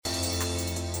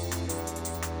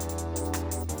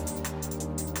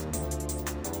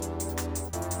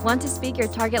Want to speak your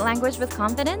target language with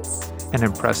confidence? And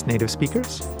impress native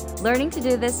speakers? Learning to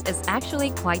do this is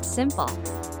actually quite simple.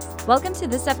 Welcome to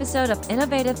this episode of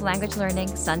Innovative Language Learning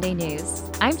Sunday News.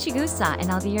 I'm Chigusa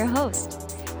and I'll be your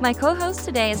host. My co-host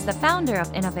today is the founder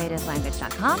of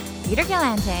InnovativeLanguage.com, Peter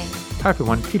Galante. Hi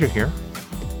everyone, Peter here.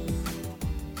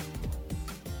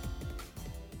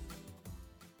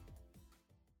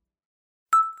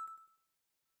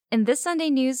 In this Sunday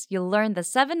News, you'll learn the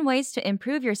 7 ways to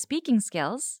improve your speaking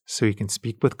skills, So you can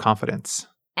speak with confidence.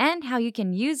 and how you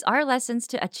can use our lessons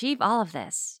to achieve all of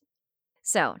this.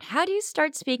 So, how do you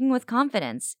start speaking with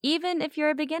confidence, even if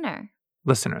you're a beginner?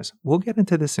 Listeners, we'll get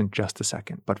into this in just a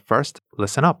second, but first,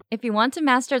 listen up. If you want to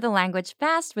master the language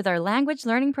fast with our language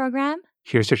learning program,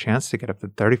 Here's your chance to get up to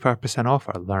 35% off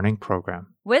our learning program.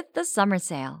 with the summer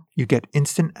sale You get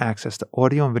instant access to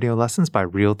audio and video lessons by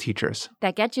real teachers.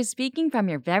 that gets you speaking from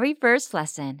your very first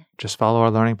lesson. Just follow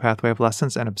our learning pathway of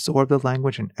lessons and absorb the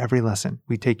language in every lesson.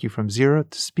 We take you from zero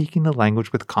to speaking the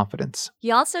language with confidence.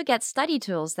 You also get study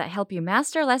tools that help you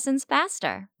master lessons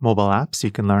faster. Mobile apps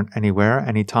you can learn anywhere,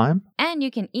 anytime. And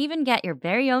you can even get your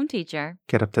very own teacher.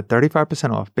 Get up to 35%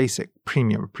 off Basic,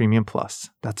 Premium, Premium Plus.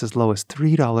 That's as low as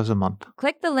 $3 a month.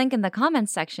 Click the link in the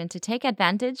comments section to take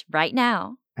advantage right now.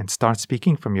 And start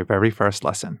speaking from your very first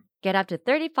lesson. Get up to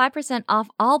 35% off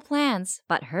all plans,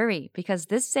 but hurry because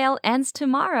this sale ends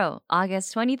tomorrow,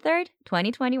 August 23rd,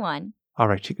 2021. All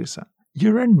right, Chigusa,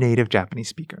 you're a native Japanese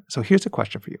speaker, so here's a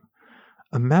question for you.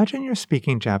 Imagine you're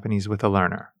speaking Japanese with a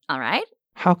learner. All right?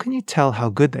 How can you tell how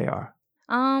good they are?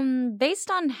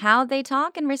 Based on how they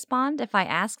talk and respond if I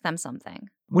ask them something.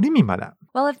 What do you mean by that?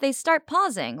 Well, if they start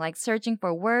pausing, like searching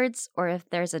for words, or if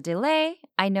there's a delay,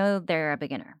 I know they're a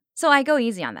beginner. So I go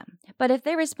easy on them. But if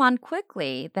they respond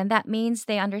quickly, then that means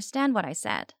they understand what I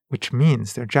said. Which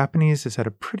means their Japanese is at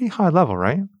a pretty high level,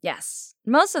 right? Yes,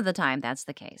 most of the time that's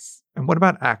the case. And what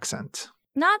about accent?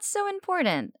 Not so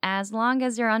important. As long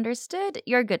as you're understood,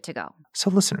 you're good to go. So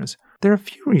listeners, there are a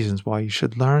few reasons why you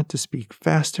should learn to speak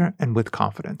faster and with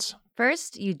confidence.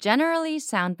 First, you generally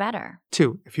sound better.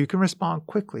 2, if you can respond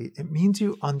quickly, it means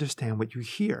you understand what you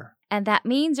hear. And that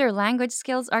means your language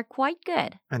skills are quite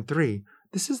good. And 3,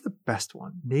 this is the best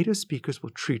one. Native speakers will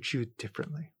treat you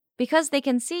differently. Because they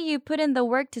can see you put in the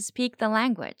work to speak the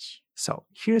language. So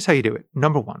here's how you do it.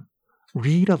 Number 1,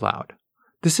 read aloud.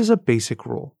 This is a basic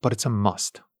rule, but it's a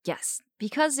must. Yes,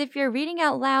 because if you're reading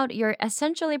out loud, you're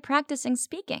essentially practicing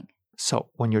speaking. So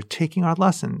when you're taking our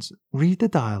lessons, read the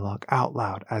dialogue out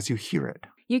loud as you hear it.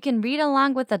 You can read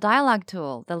along with the dialogue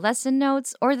tool, the lesson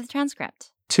notes, or the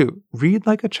transcript. 2, read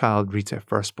like a child reads their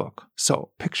first book.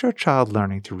 So picture a child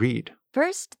learning to read.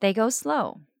 First, they go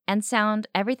slow and sound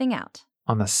everything out.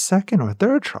 On the second or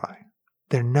third try,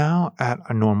 they're now at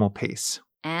a normal pace.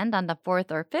 And on the 4th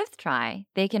or 5th try,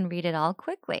 they can read it all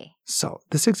quickly. So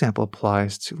this example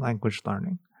applies to language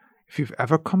learning. If you've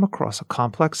ever come across a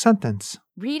complex sentence,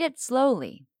 Read it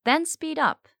slowly, then speed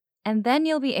up, and then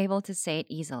you'll be able to say it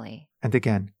easily. and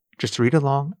again, just read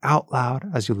along out loud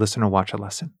as you listen or watch a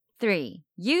lesson. 3.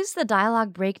 Use the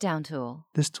dialogue breakdown tool.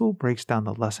 This tool breaks down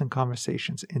the lesson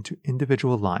conversations into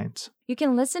individual lines, You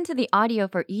can listen to the audio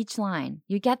for each line.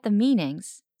 You get the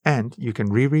meanings. and you can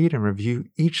reread and review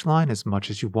each line as much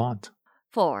as you want.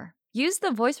 4. Use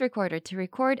the voice recorder to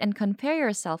record and compare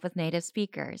yourself with native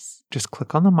speakers. Just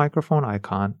click on the microphone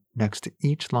icon next to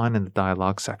each line in the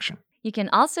dialogue section. You can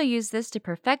also use this to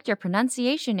perfect your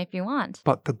pronunciation if you want.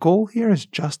 But the goal here is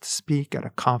just to speak at a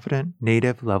confident,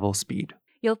 native level speed.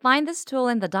 You'll find this tool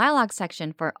in the dialogue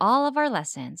section for all of our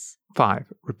lessons.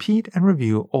 5, repeat and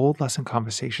review old lesson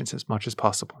conversations as much as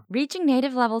possible. Reaching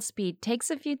native level speed takes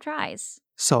a few tries.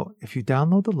 So, if you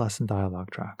download the lesson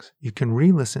dialogue tracks, you can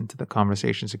re-listen to the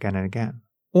conversations again and again.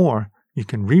 Or you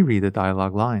can reread the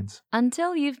dialogue lines.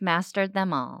 Until you've mastered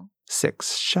them all.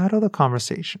 6, shadow the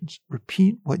conversations.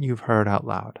 Repeat what you've heard out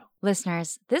loud.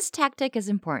 Listeners, this tactic is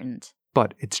important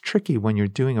But it's tricky when you're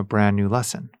doing a brand new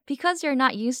lesson. because you're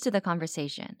not used to the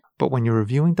conversation. But when you're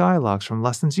reviewing dialogues from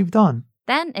lessons you've done,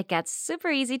 Then it gets super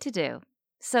easy to do.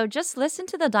 So just listen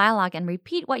to the dialogue and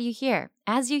repeat what you hear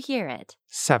as you hear it.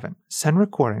 7, send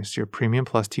recordings to your Premium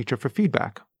Plus teacher for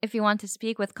feedback. If you want to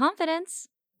speak with confidence,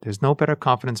 There's no better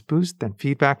confidence boost than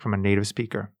feedback from a native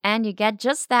speaker. and you get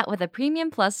just that with a Premium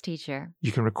Plus teacher.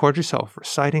 You can record yourself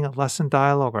reciting a lesson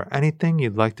dialogue or anything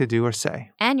you'd like to do or say.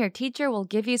 And your teacher will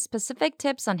give you specific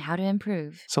tips on how to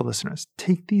improve. So listeners,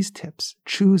 take these tips,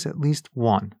 choose at least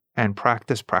one, and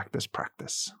practice, practice,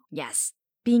 practice. Yes,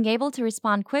 being able to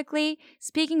respond quickly,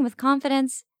 speaking with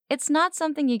confidence, it's not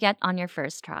something you get on your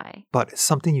first try. But it's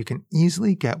something you can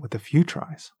easily get with a few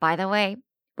tries. By the way,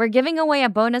 We're giving away a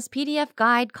bonus PDF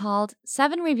guide called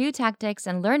 7 Review Tactics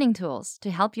and Learning Tools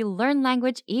to help you learn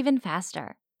language even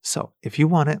faster. So, if you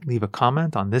want it, leave a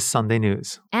comment on this Sunday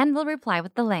news. And we'll reply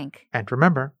with the link. And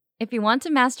remember, if you want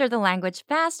to master the language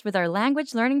fast with our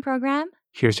language learning program,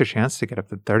 here's your chance to get up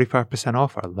to 35%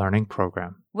 off our learning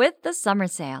program. With the summer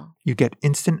sale, you get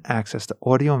instant access to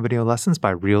audio and video lessons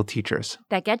by real teachers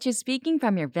that get you speaking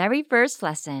from your very first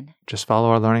lesson. Just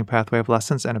follow our learning pathway of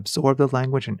lessons and absorb the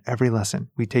language in every lesson.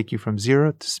 We take you from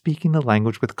zero to speaking the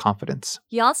language with confidence.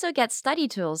 You also get study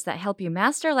tools that help you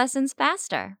master lessons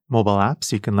faster. Mobile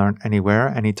apps you can learn anywhere,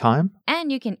 anytime.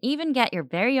 And you can even get your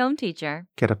very own teacher.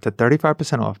 Get up to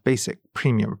 35% off Basic,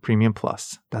 Premium, Premium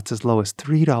Plus. That's as low as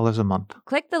 $3 a month.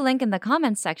 Click the link in the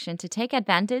comments section to take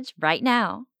advantage right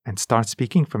now. And start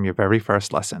speaking from your very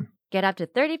first lesson. Get up to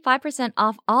 35%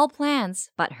 off all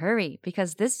plans, but hurry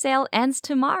because this sale ends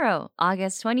tomorrow,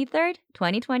 August 23rd,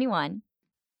 2021.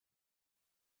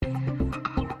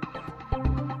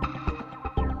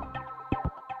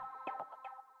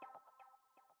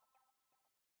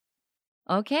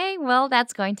 Okay, well,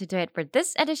 that's going to do it for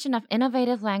this edition of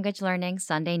Innovative Language Learning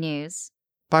Sunday News.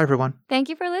 Bye, everyone. Thank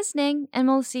you for listening, and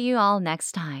we'll see you all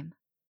next time.